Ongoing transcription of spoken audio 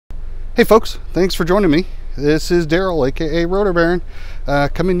Hey folks, thanks for joining me. This is Daryl, aka Rotor Baron,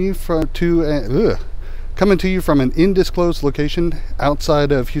 coming to you from an undisclosed location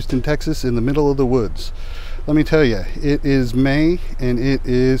outside of Houston, Texas, in the middle of the woods. Let me tell you, it is May and it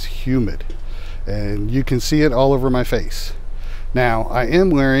is humid, and you can see it all over my face. Now, I am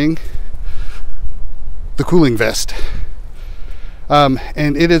wearing the cooling vest.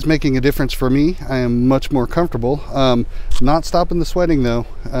 And it is making a difference for me. I am much more comfortable. Not stopping the sweating though,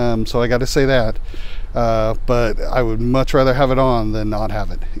 so I got to say that. But I would much rather have it on than not have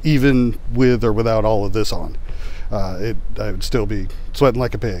it, even with or without all of this on. I would still be sweating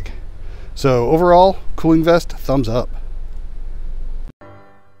like a pig. So overall, cooling vest, thumbs up.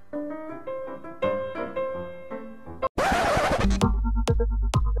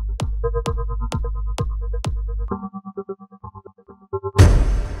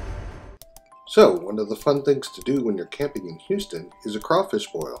 So, one of the fun things to do when you're camping in Houston is a crawfish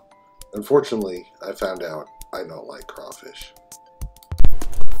boil. Unfortunately, I found out I don't like crawfish.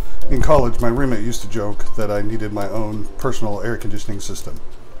 In college, my roommate used to joke that I needed my own personal air conditioning system.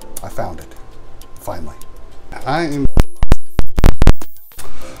 I found it. Finally. I am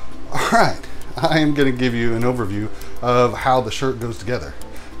going to give you an overview of how the shirt goes together.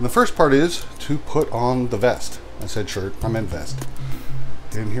 And the first part is to put on the vest. I said shirt, I meant vest.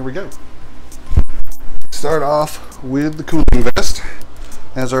 And here we go. Start off with the cooling vest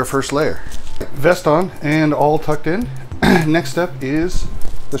as our first layer. Vest on and all tucked in. Next up is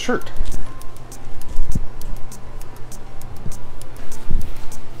the shirt.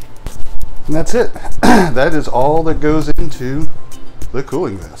 And that's it. That is all that goes into the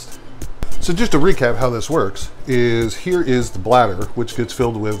cooling vest. So just to recap how this works is here is the bladder, which gets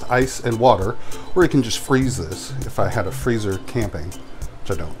filled with ice and water, or you can just freeze this if I had a freezer camping, which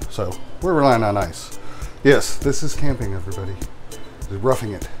I don't. So we're relying on ice. Yes, this is camping, everybody. This is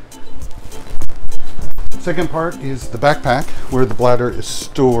roughing it. Second part is the backpack, where the bladder is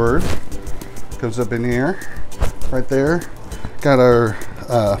stored. Goes up in here, right there. Got our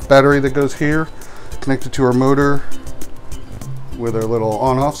battery that goes here, connected to our motor with our little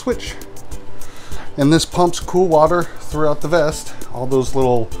on-off switch. And this pumps cool water throughout the vest. All those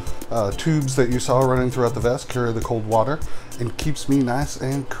little tubes that you saw running throughout the vest carry the cold water and keeps me nice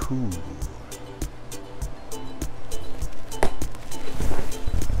and cool.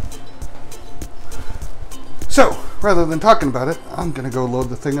 So, rather than talking about it, I'm gonna go load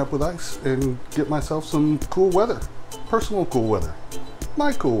the thing up with ice and get myself some cool weather. Personal cool weather.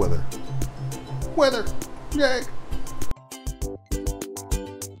 My cool weather. Weather. Yay!